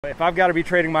If I've got to be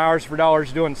trading my hours for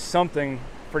dollars, doing something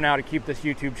for now to keep this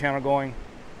YouTube channel going.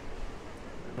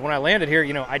 When I landed here,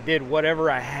 you know, I did whatever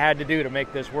I had to do to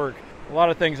make this work. A lot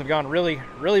of things have gone really,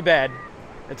 really bad.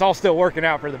 It's all still working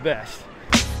out for the best.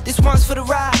 This one's for the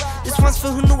ride. This one's for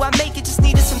who knew I make it, just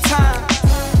needed some time.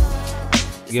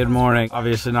 Good morning.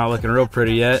 Obviously not looking real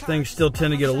pretty yet. Things still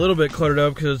tend to get a little bit cluttered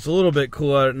up because it's a little bit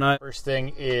cool out at night. First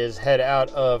thing is head out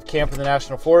of camp in the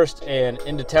National Forest and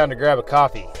into town to grab a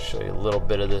coffee. Show you a little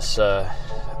bit of this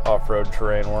off-road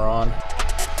terrain we're on.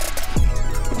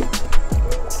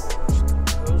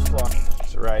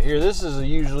 So right here, this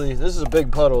is a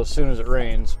big puddle as soon as it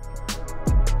rains.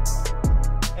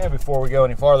 And before we go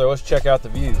any farther, let's check out the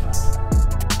view.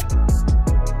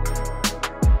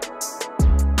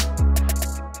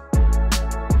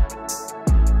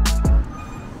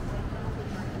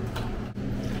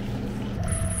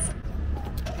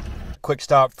 Quick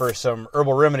stop for some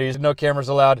herbal remedies. No cameras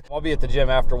allowed. I'll be at the gym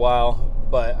after a while,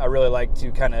 but I really like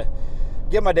to kind of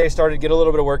get my day started, get a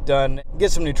little bit of work done, get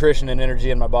some nutrition and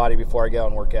energy in my body before I go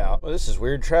and work out. Well, this is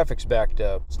weird. Traffic's backed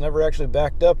up. It's never actually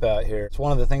backed up out here. It's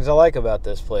one of the things I like about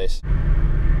this place.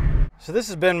 So this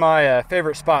has been my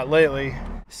favorite spot lately.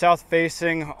 South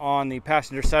facing on the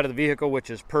passenger side of the vehicle, which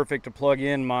is perfect to plug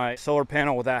in my solar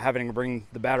panel without having to bring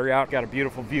the battery out. Got a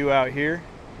beautiful view out here.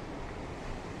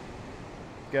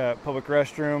 Got public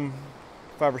restroom,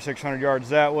 500 or 600 yards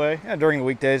that way. Yeah, during the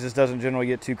weekdays, this doesn't generally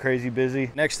get too crazy busy.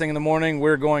 Next thing in the morning,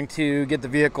 we're going to get the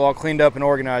vehicle all cleaned up and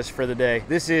organized for the day.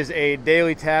 This is a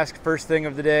daily task, first thing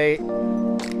of the day.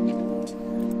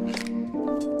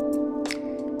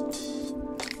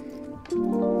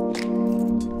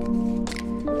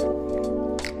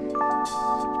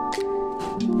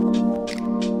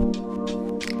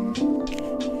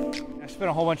 I spent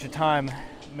a whole bunch of time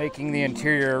making the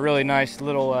interior a really nice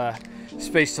little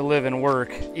space to live and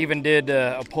work. Even did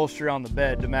upholstery on the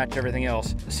bed to match everything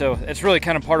else. So it's really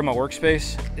kind of part of my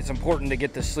workspace. It's important to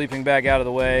get the sleeping bag out of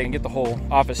the way and get the whole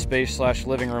office space /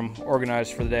 living room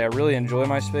organized for the day. I really enjoy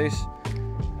my space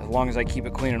as long as I keep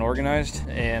it clean and organized,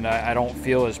 and I don't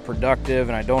feel as productive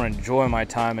and I don't enjoy my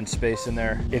time and space in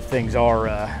there if things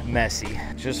are messy.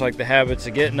 Just like the habits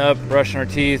of getting up, brushing our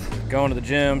teeth, going to the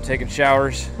gym, taking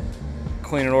showers,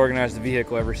 clean and organize the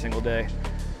vehicle every single day.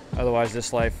 Otherwise,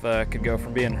 this life could go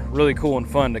from being really cool and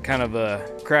fun to kind of a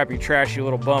crappy, trashy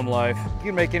little bum life. You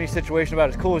can make any situation about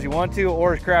as cool as you want to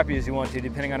or as crappy as you want to,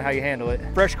 depending on how you handle it.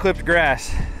 Fresh clipped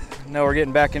grass. Now we're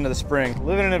getting back into the spring.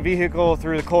 Living in a vehicle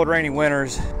through the cold, rainy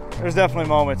winters, there's definitely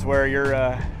moments where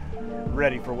you're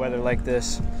ready for weather like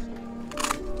this.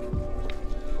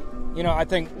 You know, I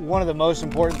think one of the most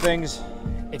important things,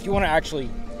 if you want to actually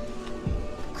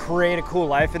create a cool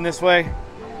life in this way,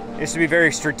 is to be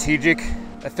very strategic.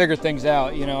 I figure things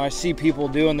out. You know, I see people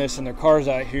doing this in their cars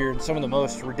out here in some of the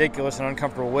most ridiculous and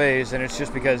uncomfortable ways, and it's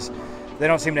just because they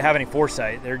don't seem to have any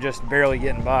foresight. They're just barely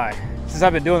getting by. Since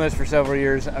I've been doing this for several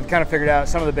years, I've kind of figured out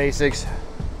some of the basics.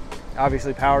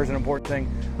 Obviously, power is an important thing.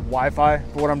 Wi-Fi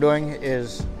for what I'm doing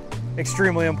is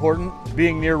extremely important.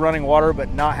 Being near running water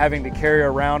but not having to carry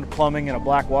around plumbing in a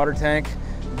black water tank,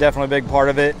 definitely a big part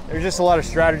of it. There's just a lot of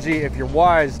strategy. If you're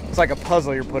wise, it's like a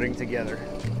puzzle you're putting together.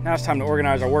 Now it's time to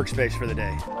organize our workspace for the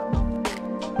day.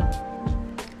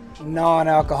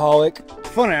 Non-alcoholic.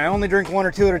 Funny, I only drink 1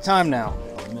 or 2 at a time now.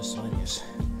 Oh, miscellaneous.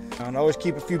 And I always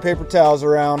keep a few paper towels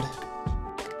around.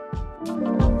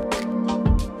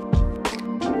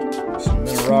 Some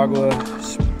Mineragua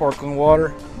sparkling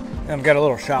water. And I've got a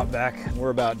little shop vac. We're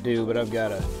about due, but I've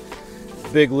got a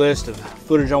big list of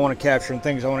footage I want to capture and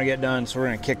things I want to get done, so we're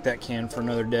going to kick that can for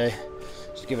another day.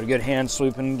 Just give it a good hand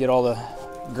sweeping, get all the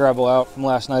gravel out from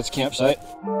last night's campsite.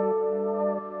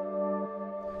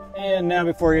 And now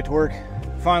before I get to work,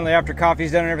 finally after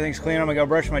coffee's done and everything's clean, I'm gonna go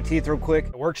brush my teeth real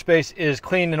quick. The workspace is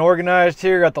clean and organized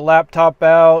here. Got the laptop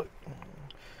out,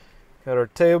 got our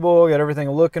table, got everything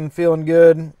looking, feeling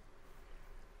good.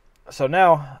 So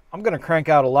now I'm gonna crank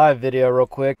out a live video real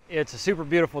quick. It's a super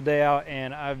beautiful day out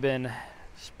and I've been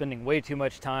spending way too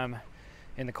much time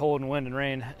in the cold and wind and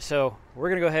rain. So we're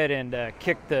gonna go ahead and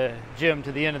kick the gym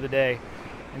to the end of the day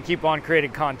and keep on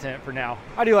creating content for now.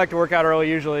 I do like to work out early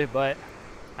usually, but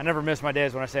I never miss my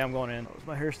days when I say I'm going in. Is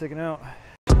my hair sticking out?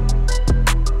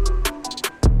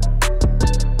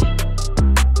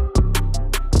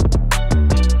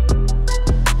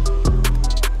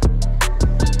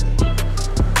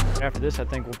 After this, I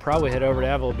think we'll probably head over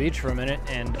to Avila Beach for a minute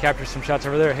and capture some shots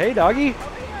over there. Hey, doggy.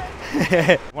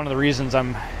 One of the reasons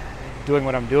I'm doing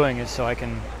what I'm doing is so I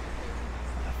can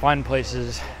find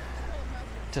places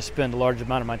to spend a large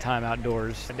amount of my time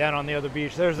outdoors. Down on the other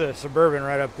beach, there's a Suburban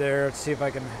right up there. Let's see if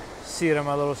I can see it on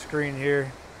my little screen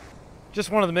here. Just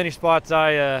one of the many spots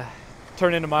I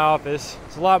turn into my office.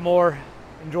 It's a lot more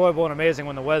enjoyable and amazing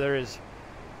when the weather is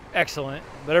excellent,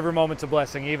 but every moment's a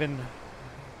blessing, even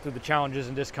through the challenges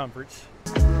and discomforts.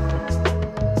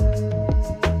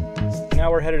 Now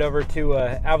we're headed over to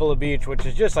Avila Beach, which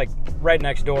is just like right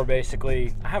next door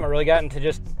basically. I haven't really gotten to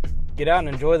just get out and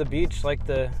enjoy the beach like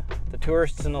the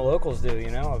tourists and the locals do, you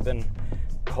know. I've been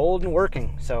cold and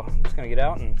working, so I'm just gonna get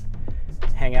out and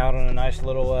hang out on a nice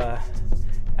little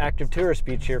active tourist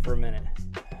beach here for a minute.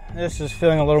 This is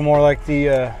feeling a little more like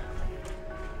the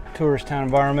tourist town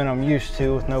environment I'm used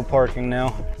to with no parking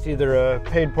now. It's either a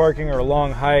paid parking or a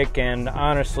long hike, and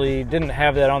honestly didn't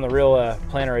have that on the real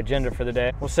plan or agenda for the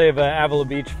day. We'll save Avila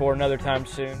Beach for another time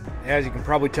soon. As you can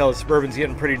probably tell, the Suburban's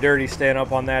getting pretty dirty staying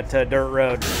up on that dirt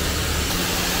road.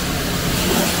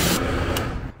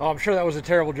 Oh, I'm sure that was a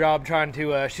terrible job trying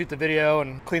to shoot the video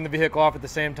and clean the vehicle off at the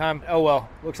same time. Oh well,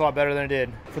 looks a lot better than it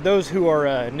did. For those who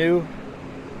are new,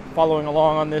 following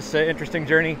along on this interesting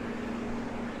journey,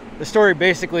 the story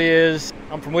basically is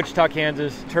I'm from Wichita,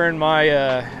 Kansas, turned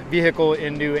my vehicle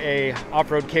into a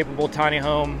off-road capable tiny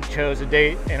home, chose a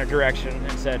date and a direction,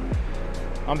 and said,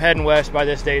 I'm heading west by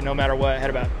this date no matter what.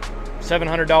 Had about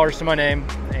 $700 to my name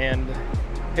and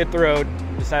hit the road,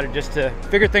 decided just to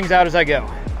figure things out as I go.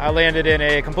 I landed in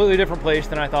a completely different place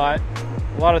than I thought.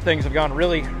 A lot of things have gone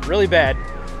really, really bad,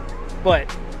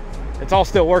 but it's all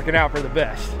still working out for the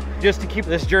best. Just to keep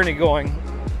this journey going,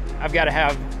 I've got to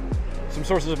have some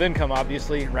sources of income,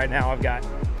 obviously. Right now I've got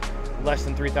less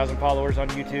than 3,000 followers on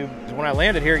YouTube. When I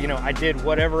landed here, you know, I did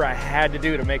whatever I had to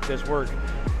do to make this work.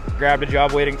 Grabbed a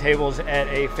job waiting tables at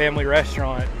a family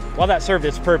restaurant. While that served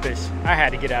its purpose, I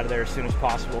had to get out of there as soon as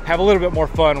possible. Have a little bit more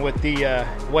fun with the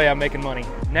way I'm making money.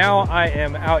 Now I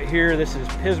am out here. This is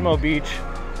Pismo Beach.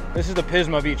 This is the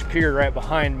Pismo Beach Pier right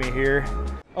behind me here.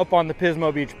 Up on the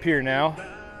Pismo Beach Pier now.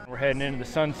 We're heading into the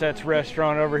Sunsets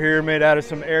restaurant over here, made out of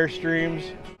some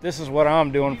Airstreams. This is what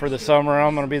I'm doing for the summer.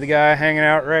 I'm gonna be the guy hanging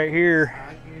out right here,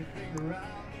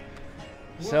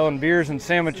 selling beers and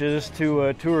sandwiches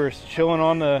to tourists chilling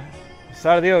on the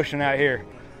side of the ocean out here.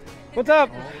 What's up?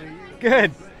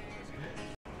 Good.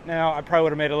 Now, I probably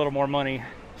would have made a little more money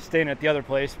staying at the other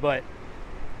place, but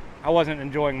I wasn't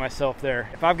enjoying myself there.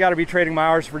 If I've got to be trading my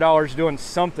hours for dollars, doing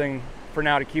something for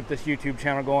now to keep this YouTube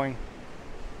channel going,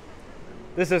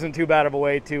 this isn't too bad of a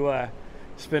way to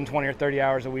spend 20 or 30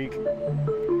 hours a week.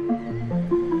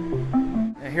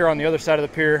 And here on the other side of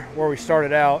the pier where we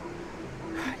started out,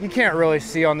 you can't really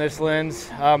see on this lens,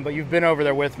 but you've been over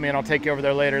there with me and I'll take you over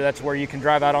there later. That's where you can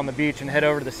drive out on the beach and head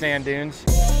over to the sand dunes.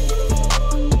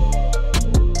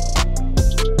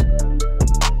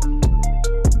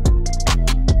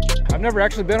 I've never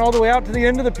actually been all the way out to the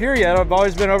end of the pier yet. I've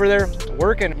always been over there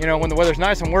working. You know, when the weather's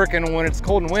nice, I'm working. When it's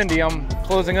cold and windy, I'm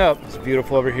closing up. It's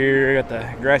beautiful over here. Got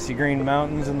the grassy green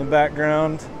mountains in the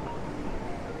background.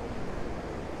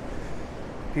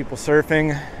 People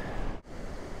surfing.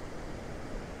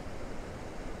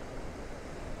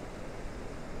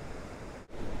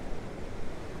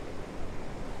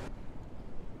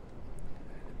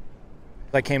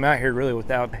 I came out here really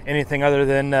without anything other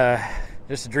than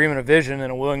just a dream and a vision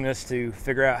and a willingness to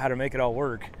figure out how to make it all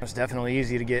work. It's definitely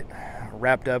easy to get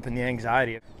wrapped up in the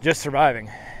anxiety of just surviving.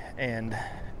 And,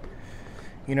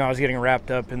 you know, I was getting wrapped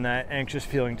up in that anxious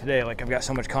feeling today. Like, I've got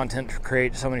so much content to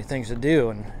create, so many things to do.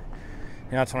 And,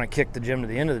 you know, that's when I kicked the gym to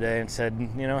the end of the day and said,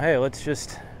 you know, hey, let's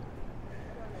just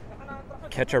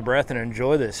catch our breath and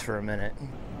enjoy this for a minute.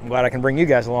 I'm glad I can bring you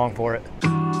guys along for it.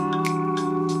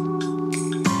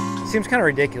 It seems kind of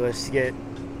ridiculous to get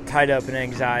tied up in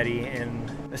anxiety in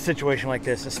a situation like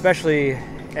this, especially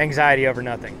anxiety over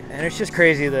nothing. And it's just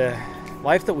crazy, the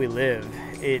life that we live,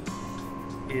 it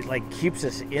like keeps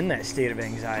us in that state of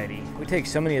anxiety. We take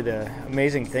so many of the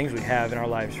amazing things we have in our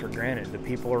lives for granted. The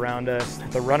people around us,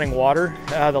 the running water,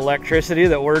 the electricity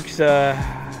that works,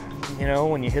 you know,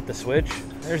 when you hit the switch.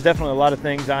 There's definitely a lot of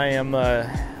things I am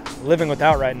living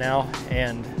without right now,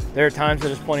 and there are times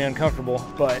that it's plenty uncomfortable,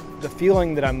 but the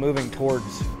feeling that I'm moving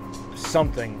towards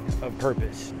something of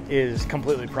purpose is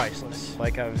completely priceless.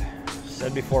 Like I've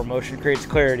said before, motion creates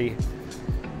clarity,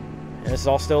 and this is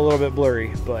all still a little bit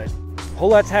blurry, but a whole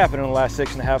lot's happened in the last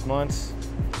 6.5 months.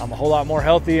 I'm a whole lot more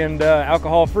healthy and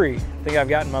alcohol-free. I think I've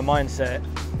gotten my mindset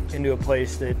into a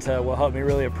place that will help me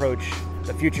really approach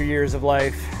the future years of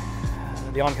life,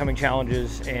 the oncoming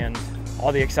challenges, and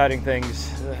all the exciting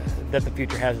things that the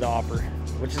future has to offer,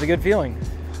 which is a good feeling.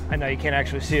 I know you can't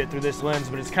actually see it through this lens,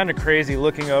 but it's kind of crazy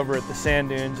looking over at the sand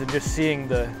dunes and just seeing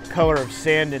the color of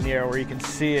sand in the air where you can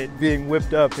see it being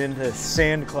whipped up into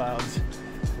sand clouds.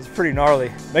 It's pretty gnarly.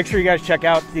 Make sure you guys check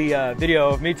out the video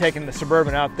of me taking the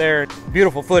Suburban out there.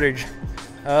 Beautiful footage.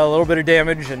 a little bit of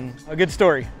damage, and a good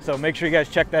story. So make sure you guys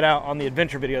check that out on the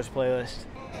adventure videos playlist.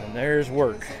 And there's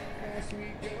work.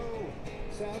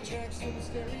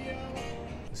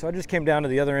 So I just came down to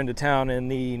the other end of town,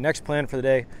 and the next plan for the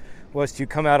day was to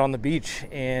come out on the beach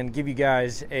and give you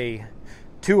guys a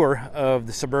tour of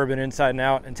the Suburban inside and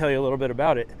out and tell you a little bit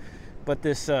about it. But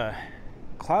this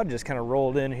cloud just kind of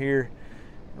rolled in here.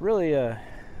 It really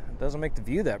doesn't make the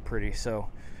view that pretty. So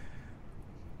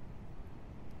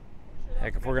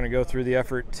heck, if we're gonna go through the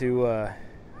effort to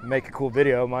make a cool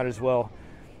video, might as well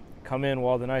come in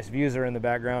while the nice views are in the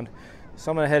background.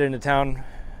 So I'm gonna head into town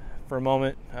for a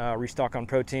moment, restock on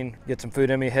protein, get some food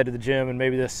in me, head to the gym, and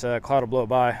maybe this cloud will blow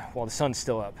by while the sun's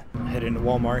still up. Head into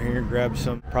Walmart here, grab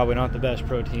some, probably not the best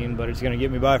protein, but it's gonna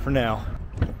get me by for now.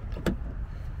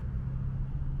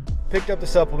 Picked up the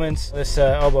supplements. This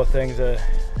elbow thing's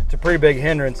it's a pretty big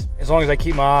hindrance. As long as I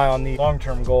keep my eye on the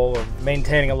long-term goal of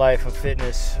maintaining a life of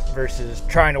fitness versus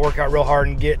trying to work out real hard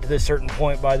and get to this certain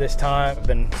point by this time. I've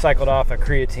been cycled off a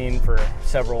creatine for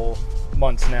several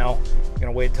months now. I'm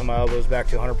gonna wait till my elbow's back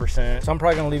to 100%. So I'm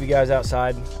probably gonna leave you guys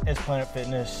outside. It's Planet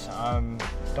Fitness.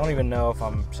 Don't even know if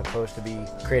I'm supposed to be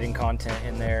creating content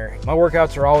in there. My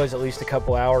workouts are always at least a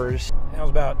couple hours. That was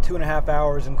about 2.5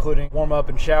 hours, including warm up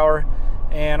and shower.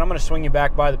 And I'm gonna swing you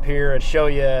back by the pier and show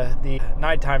you the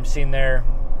nighttime scene there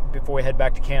before we head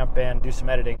back to camp and do some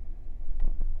editing.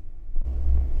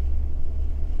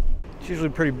 It's usually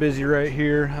pretty busy right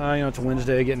here. You know, it's a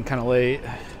Wednesday, getting kind of late.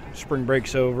 Spring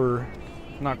break's over.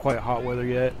 Not quite hot weather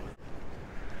yet.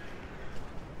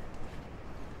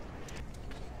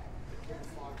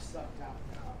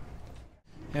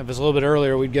 Yeah, if it was a little bit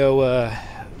earlier, we'd go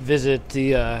visit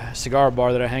the cigar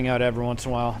bar that I hang out every once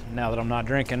in a while now that I'm not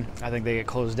drinking. I think they get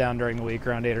closed down during the week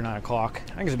around 8 or 9 o'clock.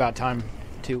 I think it's about time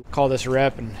to call this a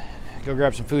rep and go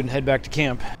grab some food and head back to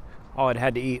camp. All I'd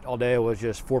had to eat all day was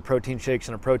just 4 protein shakes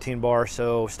and a protein bar,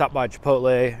 so stopped by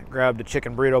Chipotle, grabbed a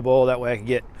chicken burrito bowl. That way I could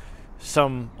get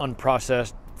some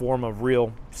unprocessed form of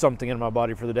real something in my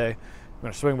body for the day. I'm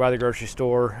gonna swing by the grocery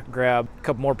store, grab a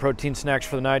couple more protein snacks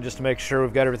for the night just to make sure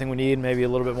we've got everything we need, maybe a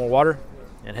little bit more water,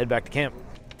 and head back to camp.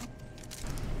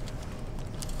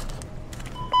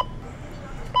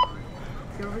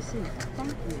 Your receipt. Thank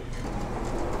you.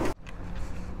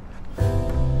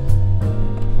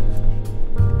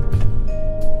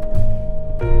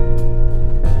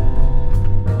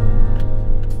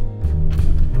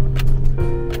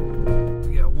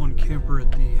 We got one camper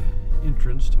at the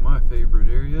entrance to my favorite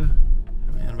area.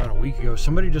 Man, about a week ago,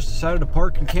 somebody just decided to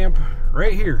park and camp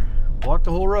right here, block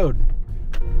the whole road.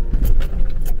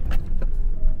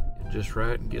 Get just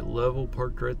right and get level,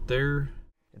 parked right there.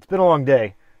 It's been a long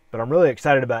day, but I'm really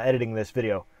excited about editing this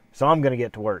video, so I'm gonna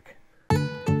get to work.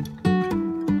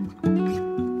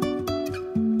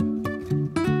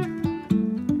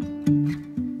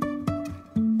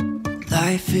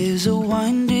 Life is a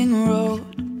winding road,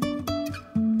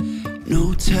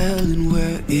 no telling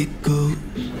where it goes.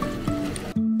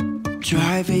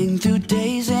 Driving through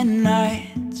days and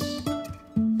nights,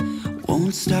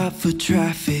 won't stop for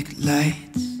traffic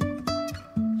lights.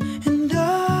 And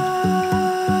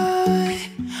I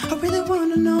really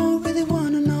wanna know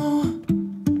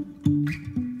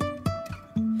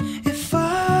if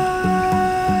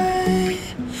I'll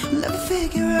ever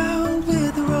figure out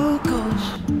where the road goes.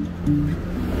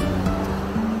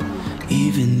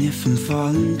 Even if I'm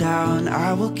falling down,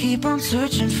 I will keep on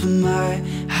searching for my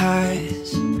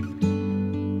highs.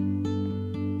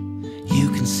 You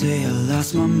can say I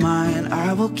lost my mind,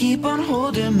 I will keep on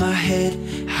holding my head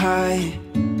high,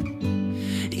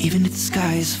 even if the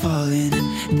sky is falling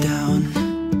down.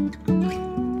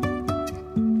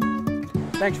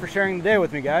 Thanks for sharing the day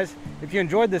with me, guys. If you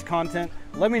enjoyed this content,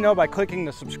 let me know by clicking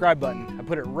the subscribe button. I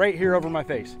put it right here over my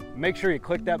face. Make sure you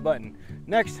click that button.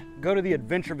 Next, go to the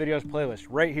adventure videos playlist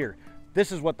right here.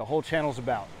 This is what the whole channel's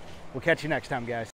about. We'll catch you next time, guys.